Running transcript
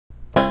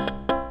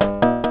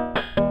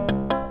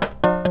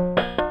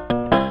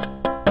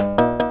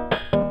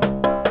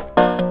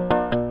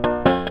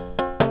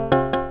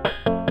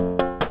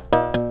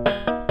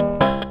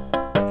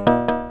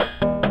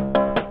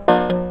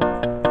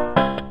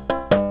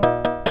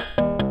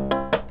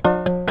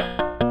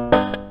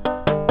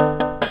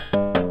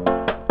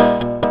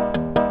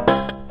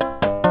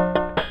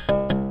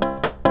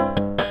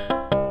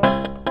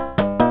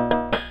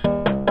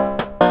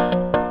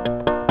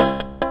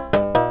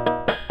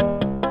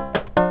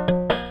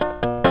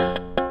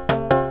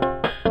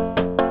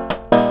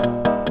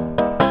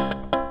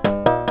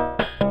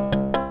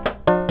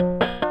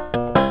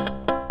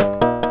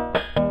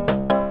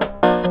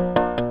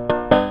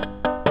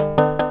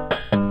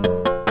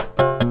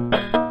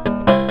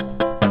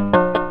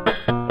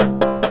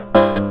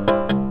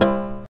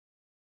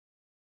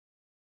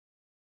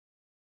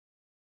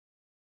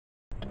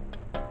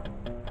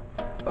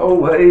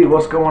Hello, hey,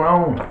 what's going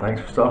on?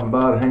 Thanks for stopping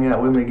by to hang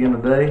out with me again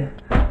today.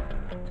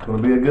 It's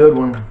going to be a good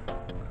one,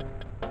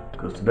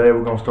 because today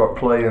we're going to start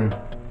playing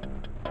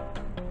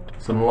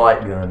some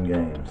light gun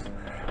games.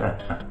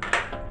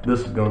 This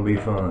is going to be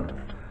fun.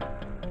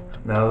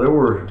 Now, there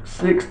were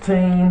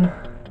 16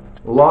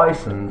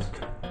 licensed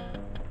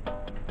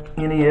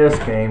NES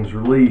games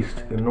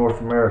released in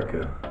North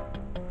America,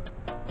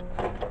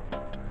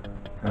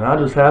 and I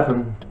just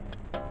happen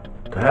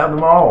to have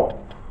them all.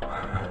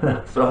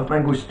 So I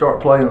think we should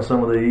start playing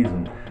some of these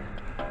and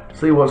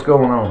see what's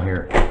going on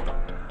here.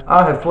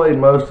 I have played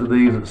most of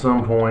these at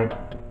some point.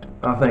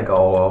 I think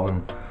all of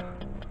them.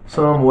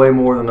 Some way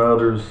more than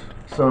others.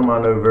 Some I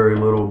know very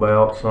little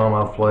about. Some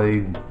I've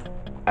played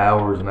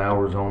hours and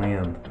hours on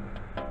end.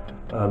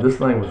 This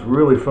thing was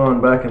really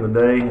fun back in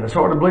the day, and it's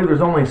hard to believe there's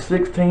only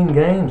 16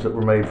 games that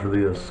were made for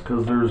this,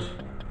 because there's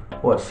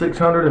what,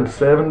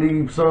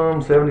 670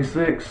 some,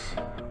 76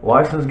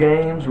 licensed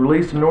games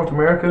released in North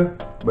America,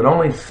 but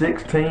only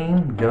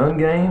 16 gun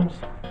games.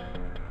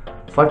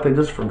 It's like they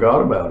just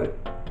forgot about it.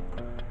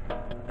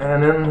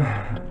 And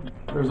then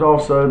there's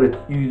also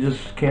that you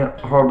just can't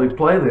hardly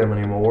play them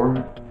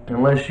anymore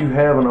unless you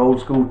have an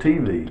old school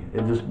TV.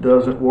 It just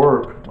doesn't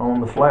work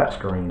on the flat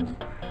screens,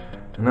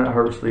 and that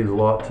hurts these a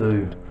lot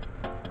too.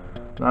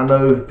 I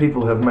know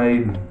people have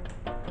made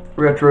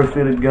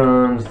retrofitted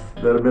guns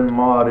that have been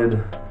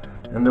modded,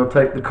 and they'll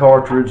take the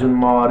cartridge and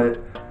mod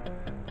it,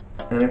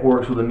 and it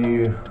works with the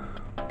new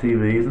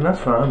TVs, and that's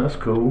fine, that's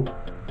cool.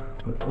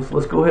 But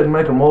let's go ahead and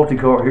make a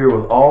multi-cart here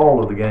with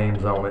all of the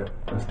games on it,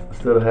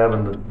 instead of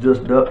having to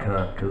just duck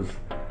hunt, because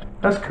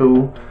that's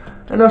cool.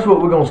 And that's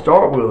what we're going to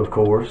start with, of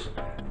course,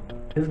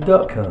 is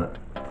duck hunt.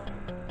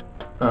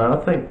 I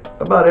think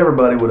about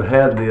everybody would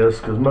have had this,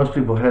 because most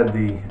people had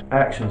the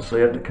action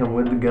set that come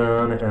with the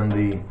gun and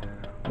the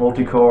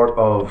multi-cart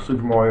of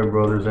Super Mario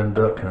Brothers and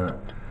Duck Hunt.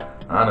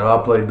 I know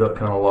I played Duck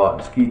Hunt a lot,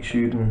 and skeet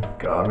shooting.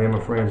 God, me and my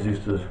friends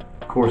used to,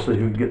 of course, see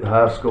who could get the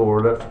high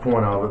score. That's the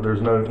point of it.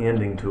 There's no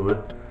ending to it.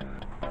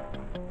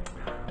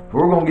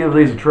 We're going to give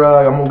these a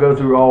try. I'm going to go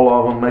through all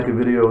of them, make a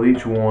video of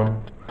each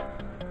one.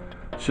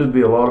 Should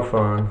be a lot of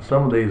fun.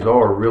 Some of these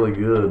are really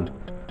good.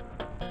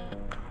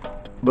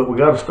 But we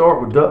got to start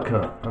with Duck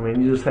Hunt. I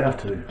mean, you just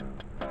have to.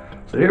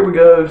 So here we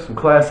go, some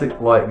classic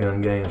light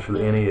gun games for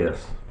the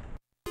NES.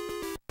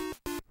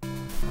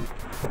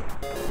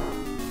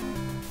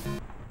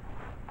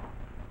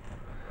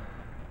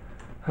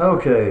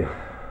 Okay,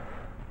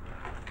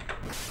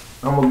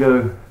 I'm gonna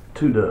go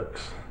 2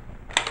 ducks.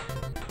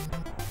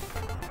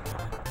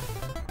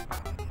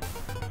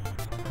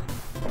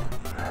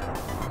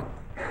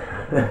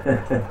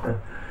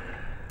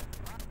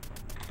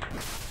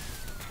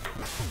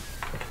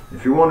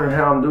 If you're wondering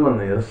how I'm doing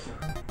this,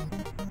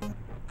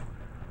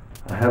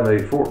 I have a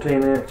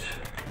 14-inch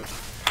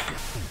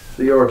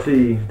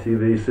CRT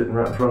TV sitting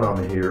right in front of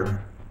me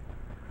here.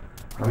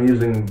 I'm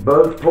using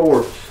both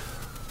ports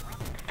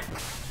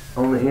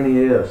on the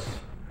NES.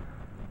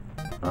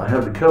 I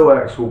have the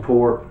coaxial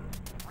port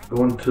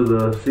going to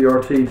the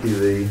CRT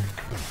TV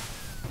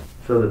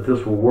so that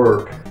this will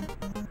work,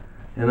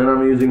 and then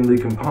I'm using the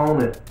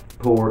component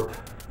port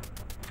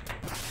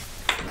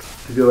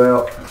to go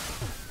out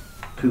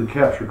to the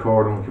capture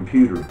card on the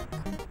computer.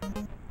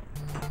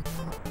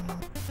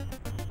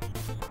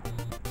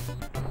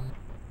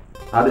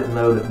 I didn't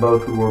know that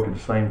both would work at the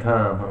same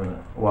time. I mean,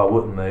 why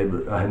wouldn't they?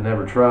 But I had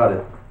never tried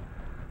it,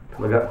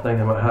 because I got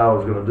thinking about how I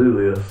was going to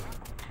do this,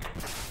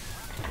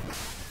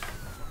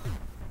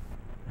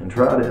 and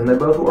tried it, and they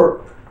both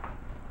worked.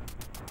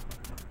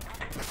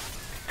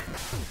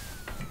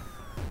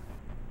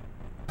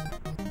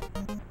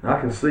 I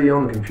can see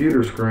on the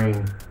computer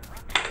screen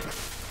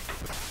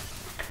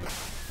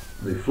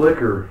the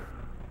flicker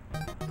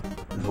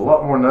is a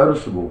lot more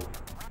noticeable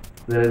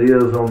than it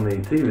is on the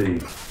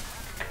TV.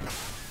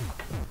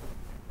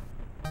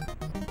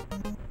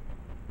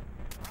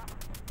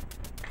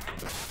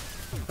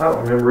 I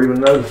don't remember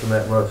even noticing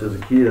that much as a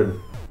kid.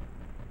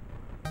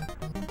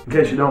 In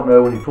case you don't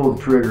know, when you pull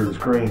the trigger, the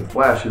screen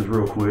flashes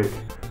real quick.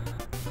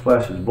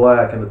 Flashes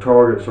black, and the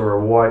targets are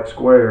a white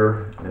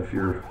square. And if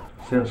your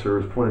sensor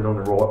is pointed on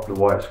the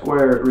white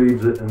square, it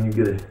reads it, and you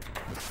get it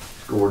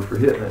scored for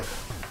hitting it.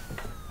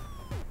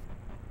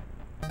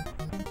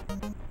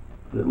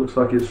 It looks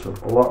like it's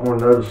a lot more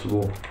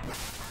noticeable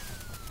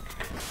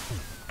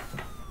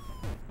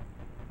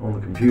on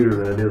the computer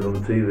than it is on the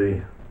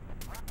TV.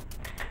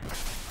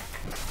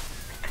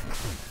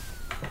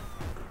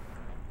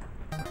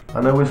 I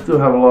know we still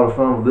have a lot of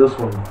fun with this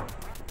one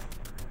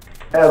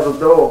as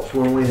adults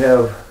when we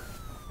have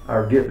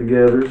our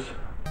get-togethers.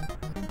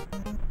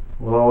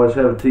 We'll always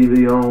have a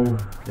TV on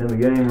in the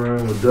game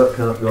room with Duck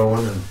Hunt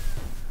going, and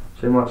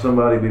seem like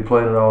somebody be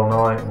playing it all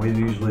night, and we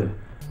usually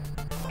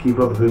keep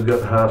up with who's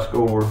got the high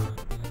score.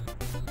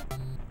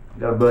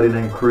 Got a buddy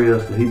named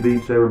Chris that he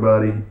beats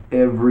everybody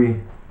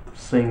every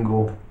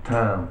single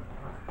time.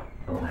 I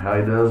don't know how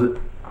he does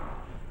it.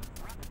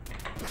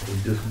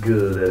 He's just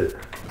good at it.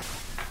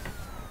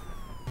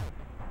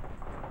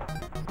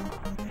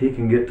 He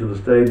can get to the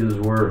stages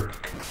where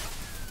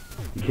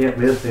You can't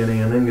miss any,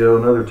 and then go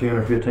another 10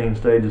 or 15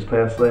 stages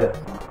past that,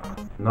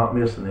 not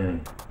missing any.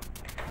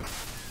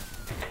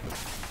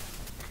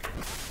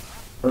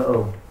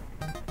 Uh-oh.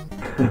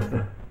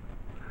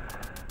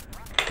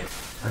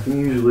 I can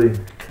usually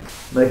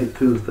make it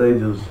to the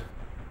stages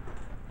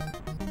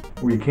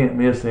where you can't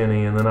miss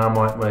any, and then I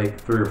might make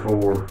 3 or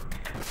 4,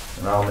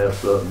 and I'll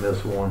mess up and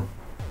miss one.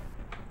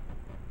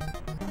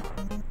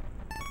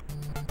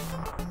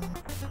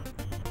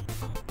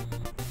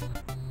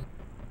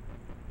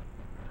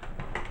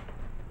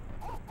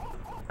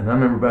 And I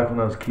remember back when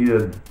I was a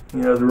kid, you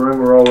know, the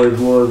rumor always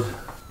was,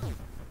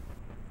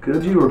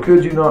 could you or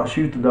could you not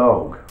shoot the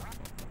dog?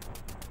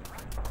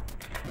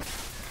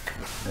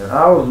 And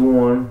I was the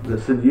one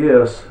that said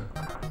yes,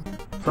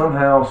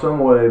 somehow, some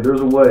way, there's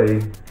a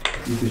way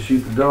you can shoot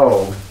the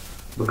dog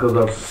because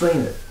I've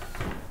seen it.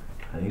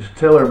 And I used to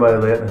tell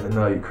everybody that, and they said,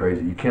 no, you're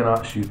crazy, you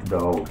cannot shoot the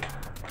dog.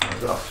 I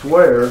said, I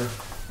swear,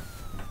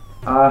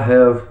 I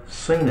have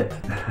seen it.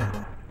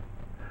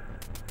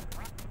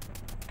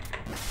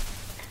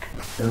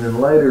 And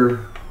then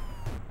later,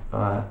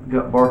 I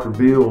got Barker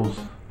Bill's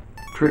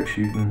trick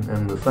shooting,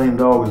 and the same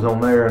dog is on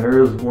there, and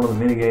there is one of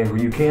the mini games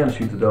where you can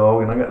shoot the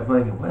dog, and I got to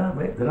thinking, well,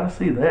 man, did I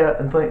see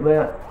that and think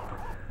that?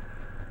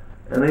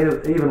 And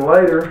even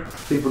later,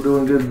 people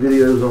doing good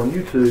videos on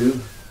YouTube,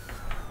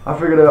 I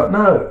figured out,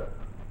 no,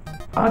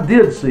 I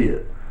did see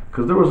it,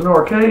 because there was an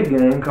arcade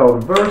game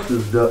called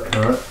Versus Duck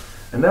Hunt,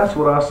 and that's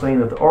what I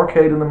seen at the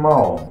arcade in the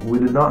mall. We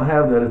did not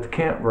have that at the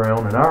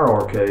campground in our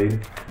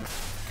arcade,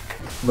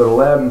 but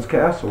Aladdin's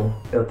Castle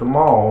at the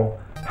mall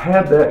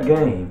had that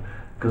game,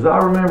 because I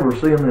remember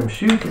seeing them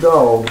shoot the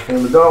dog,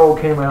 and the dog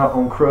came out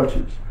on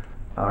crutches.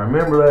 I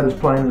remember that as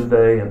plain as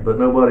day, but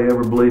nobody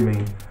ever believed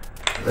me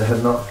that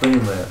had not seen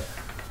that.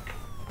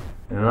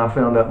 And I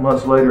found out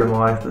much later in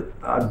life that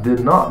I did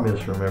not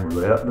misremember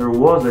that. There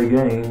was a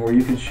game where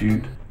you could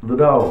shoot the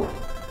dog.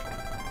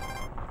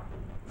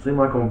 It seemed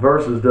like on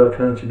Versus Duck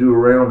Hunt you do a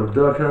round of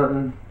duck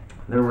hunting,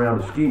 then a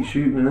round of skeet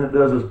shooting, and then it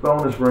does this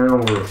bonus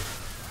round where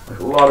like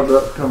a lot of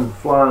ducks come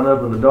flying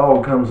up and the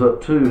dog comes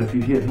up too, and if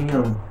you hit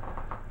him,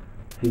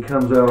 he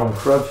comes out on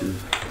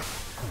crutches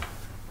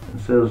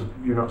and says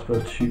you're not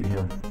supposed to shoot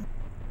him.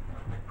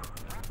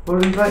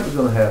 What do you think is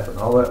going to happen?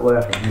 All that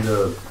laughing he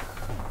does.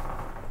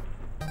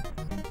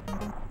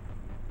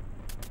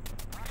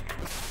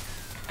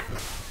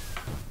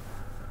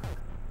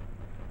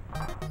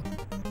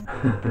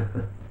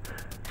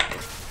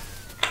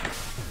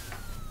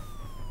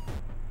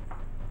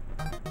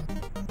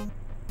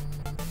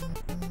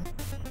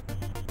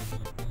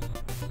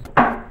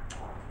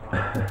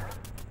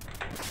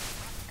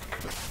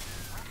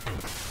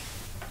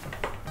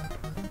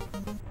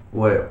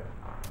 Well,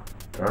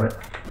 darn it.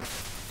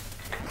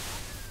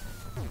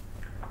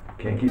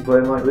 Can't keep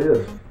playing like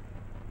this.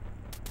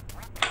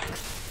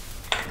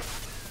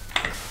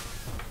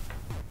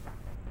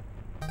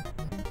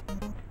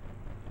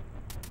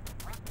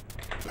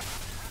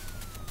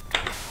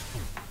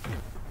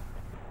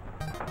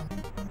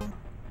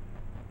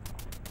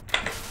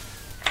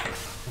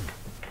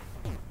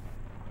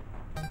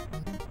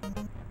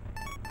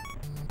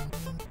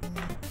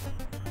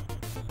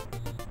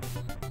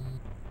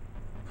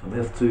 So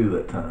missed 2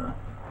 that time.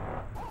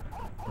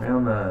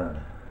 Round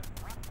 9.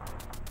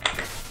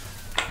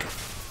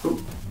 Oop,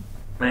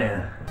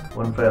 man,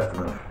 wasn't fast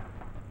enough.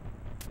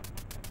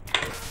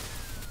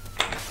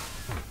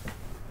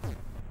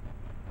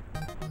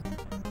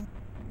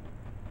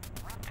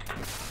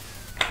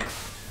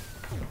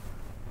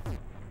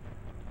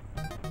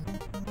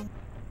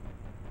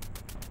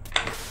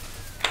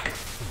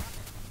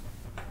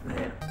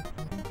 Man,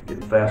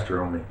 getting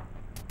faster on me.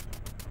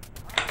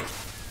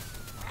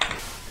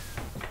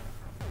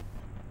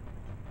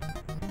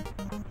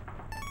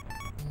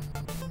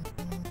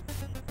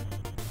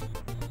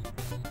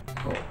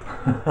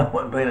 I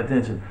wasn't paying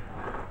attention.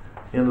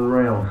 End of the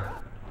round.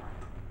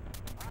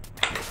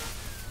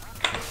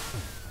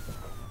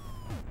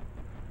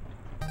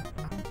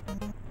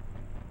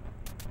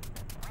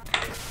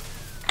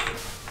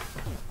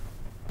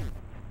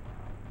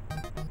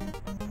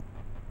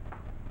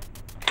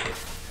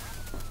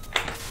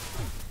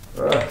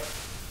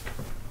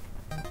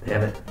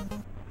 Damn it.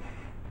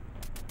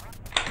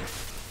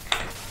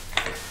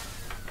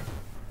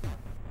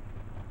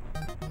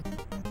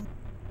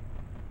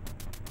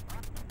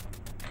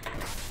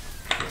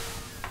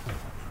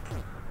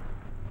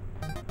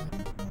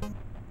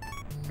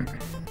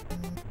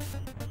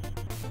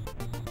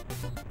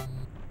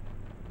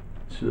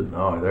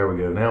 Oh, there we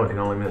go. Now we can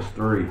only miss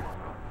 3.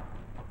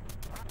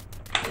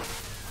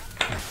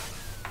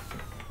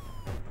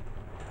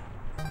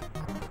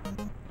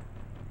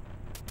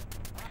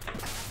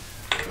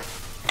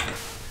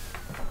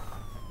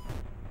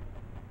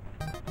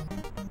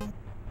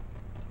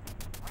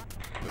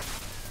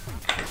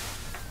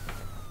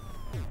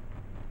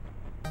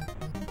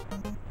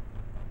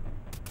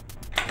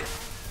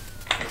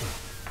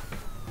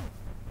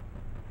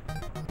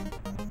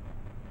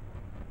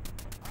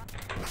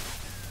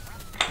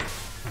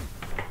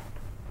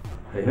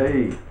 Hey,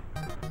 hey.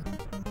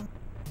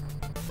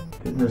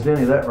 Didn't miss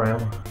any of that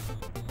round.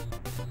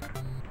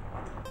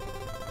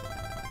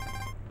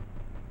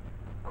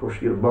 Of course,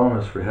 you get a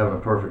bonus for having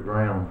a perfect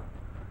round.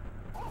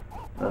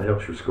 That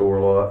helps your score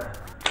a lot.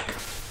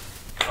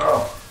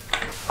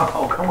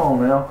 Oh, come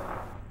on now.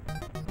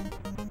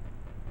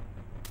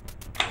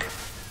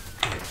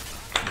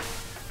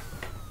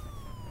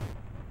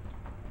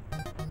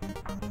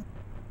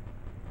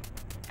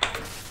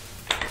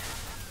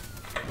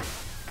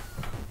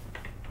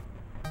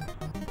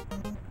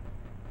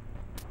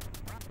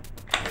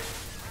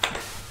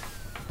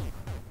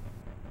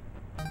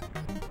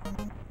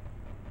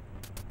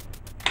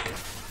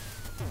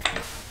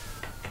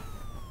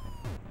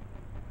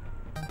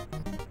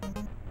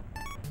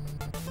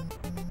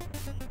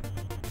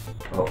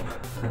 Oh,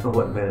 I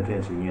wasn't paying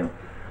attention again.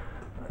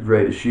 I was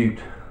ready to shoot.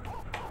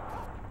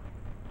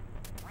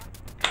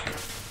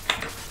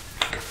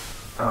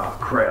 Oh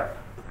crap.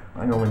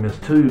 I can only miss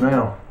 2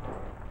 now.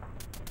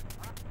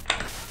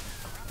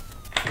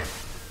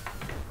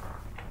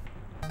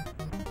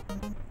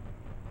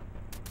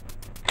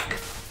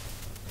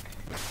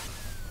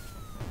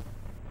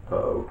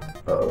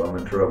 Uh-oh, I'm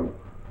in trouble.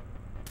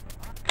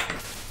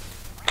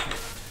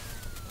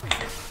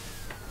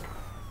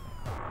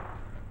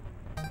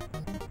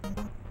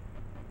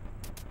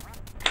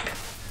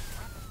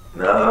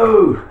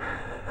 No!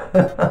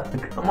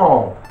 Come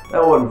on,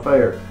 that wasn't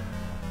fair.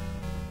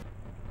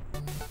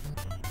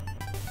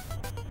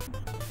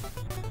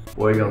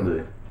 What are you gonna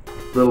do?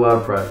 A little out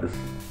of practice.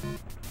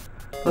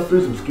 Let's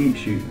do some skeet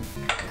shooting.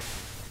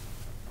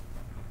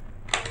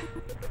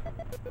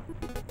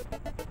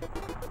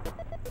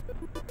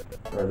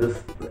 Now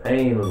the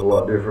aim is a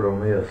lot different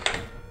on this.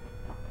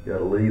 You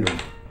gotta leave them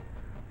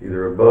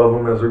either above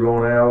them as they're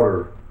going out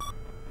or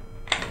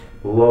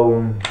below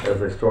them as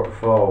they start to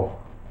fall.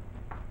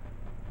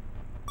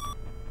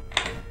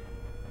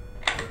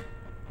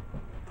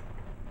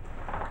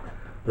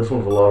 This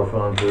one's a lot of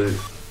fun too.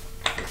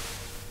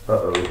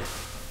 Uh-oh.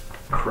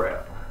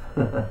 Crap.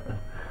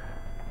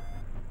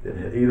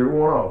 Didn't hit either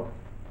one of them.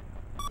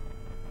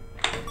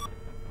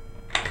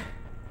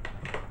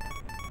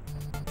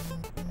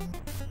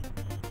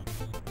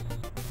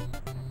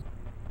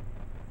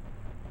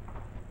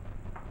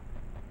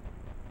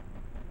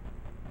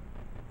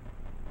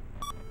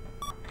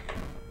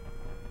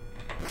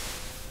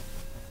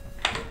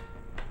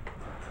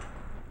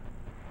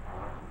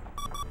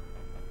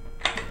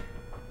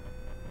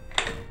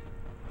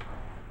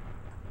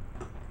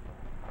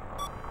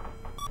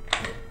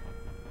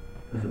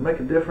 Does it make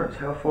a difference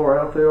how far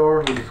out they are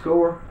with the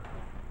score?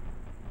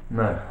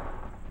 No.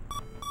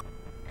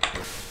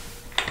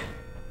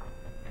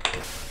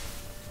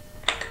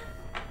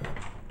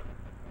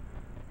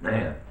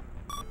 Man.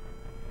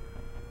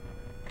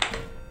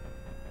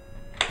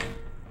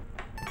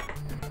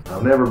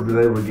 I've never been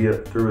able to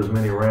get through as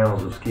many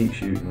rounds of skeet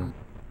shooting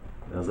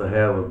as I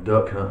have of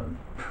duck hunting.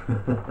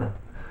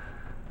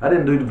 I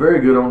didn't do very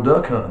good on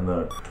duck hunting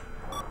though.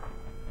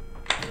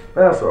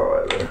 That's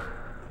alright though.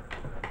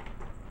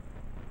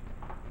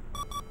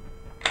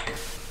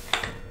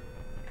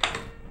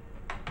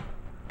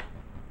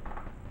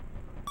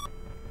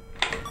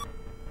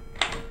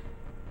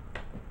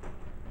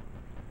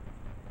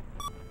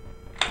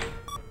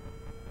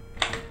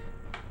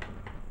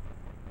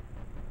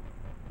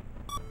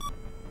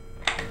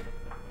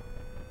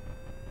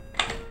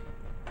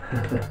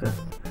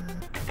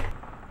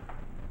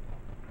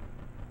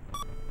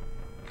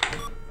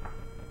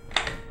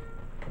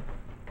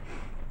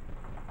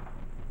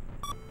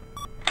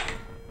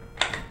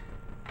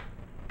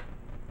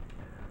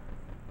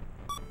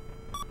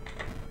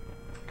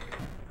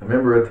 I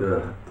remember at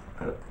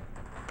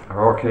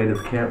our arcade at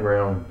the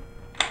campground,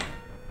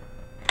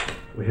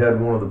 we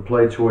had one of the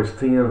Play Choice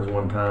 10s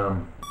one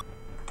time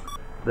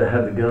that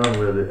had the gun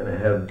with it, and it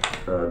had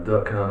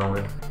duck hunt on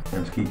it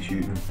and skeet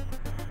shooting.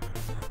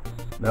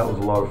 That was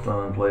a lot of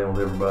fun playing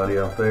with everybody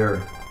out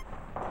there.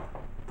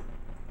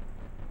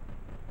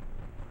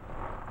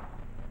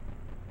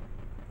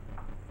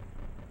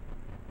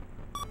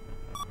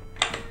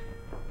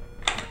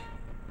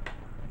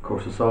 Of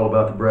course, it's all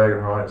about the bragging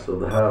rights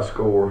of the high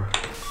score.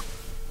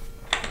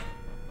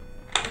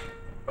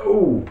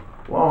 Oh,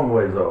 long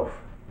ways off.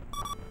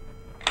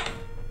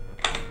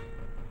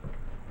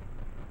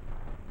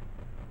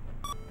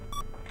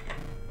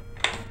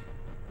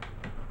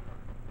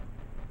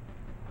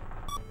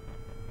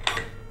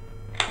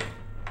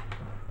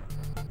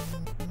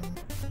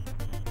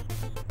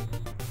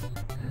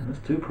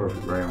 That's 2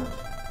 perfect rounds.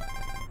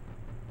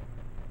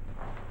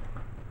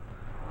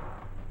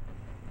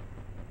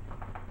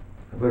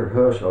 I better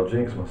hush, I'll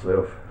jinx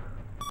myself.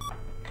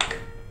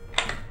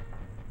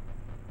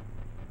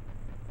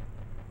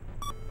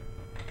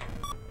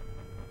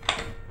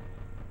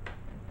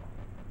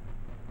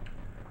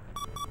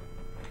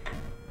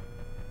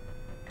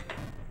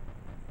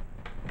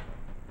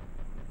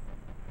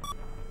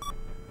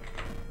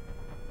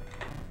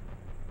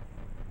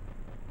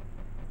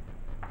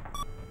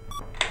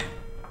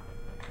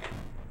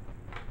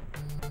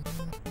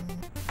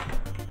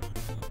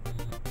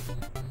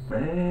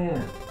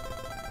 Man.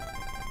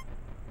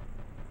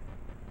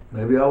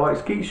 Maybe I like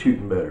skeet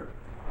shooting better.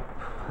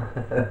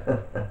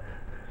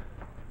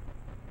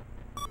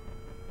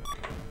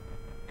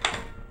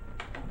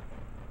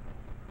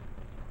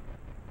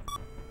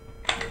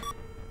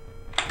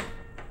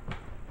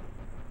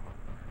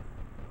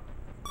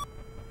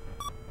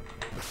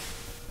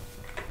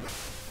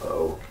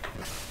 Oh,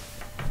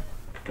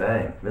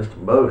 dang, missed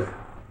them both.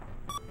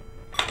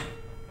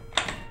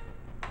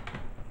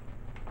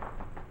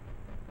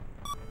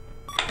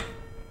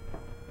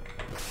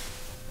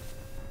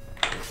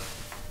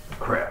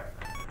 Crap.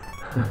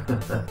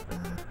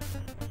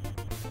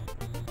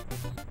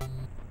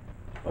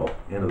 Oh,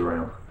 end of the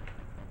round.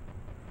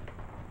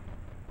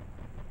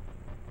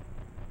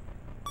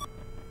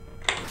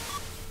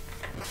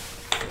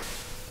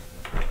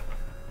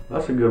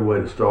 That's a good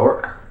way to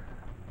start.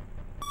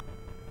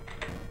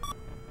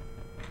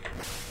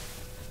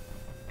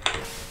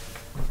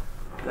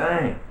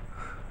 Dang.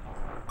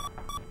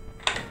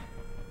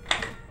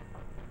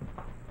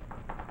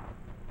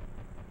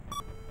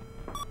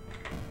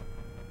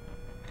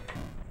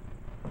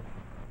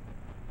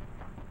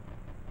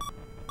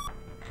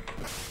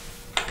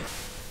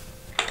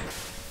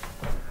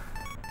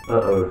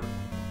 Uh-oh.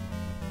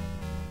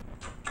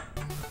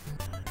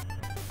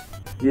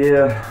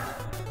 Yeah.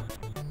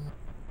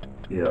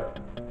 Yep.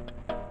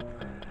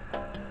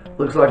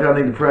 Looks like I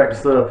need to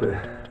practice up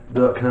at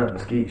duck hunting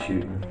and skeet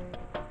shooting.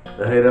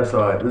 But hey, that's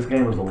alright. This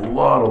game was a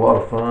lot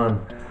of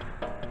fun.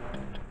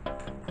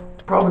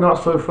 Probably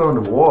not so fun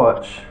to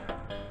watch.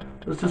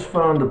 It's just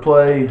fun to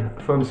play,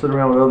 fun to sit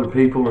around with other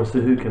people and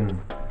see who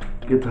can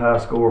get the high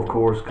score, of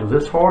course, because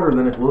it's harder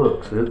than it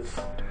looks.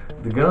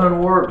 The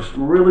gun works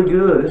really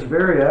good. It's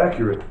very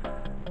accurate.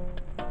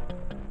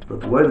 But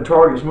the way the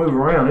targets move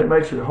around, it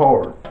makes it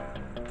hard.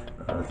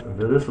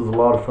 This is a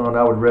lot of fun.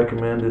 I would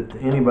recommend it to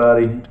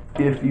anybody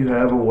if you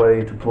have a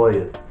way to play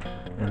it.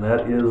 And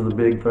that is the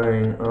big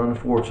thing,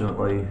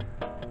 unfortunately,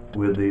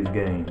 with these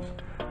games.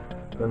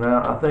 So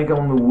now, I think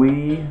on the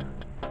Wii,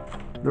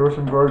 there were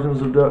some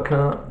versions of Duck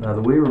Hunt. Now,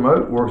 the Wii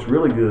Remote works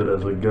really good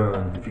as a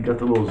gun. If you got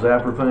the little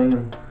zapper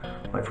thing,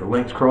 like for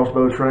Link's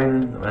crossbow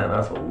training, man,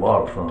 that's a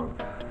lot of fun.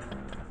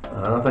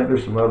 I think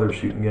there's some other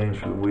shooting games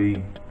for the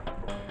Wii.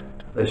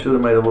 They should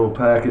have made a little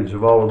package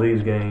of all of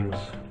these games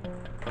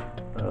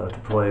to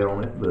play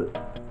on it,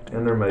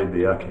 and there may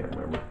be, I can't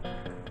remember.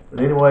 But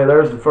anyway,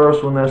 there's the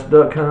first one. That's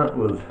Duck Hunt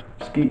with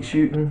skeet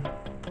shooting.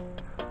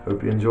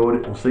 Hope you enjoyed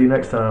it. We'll see you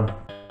next time.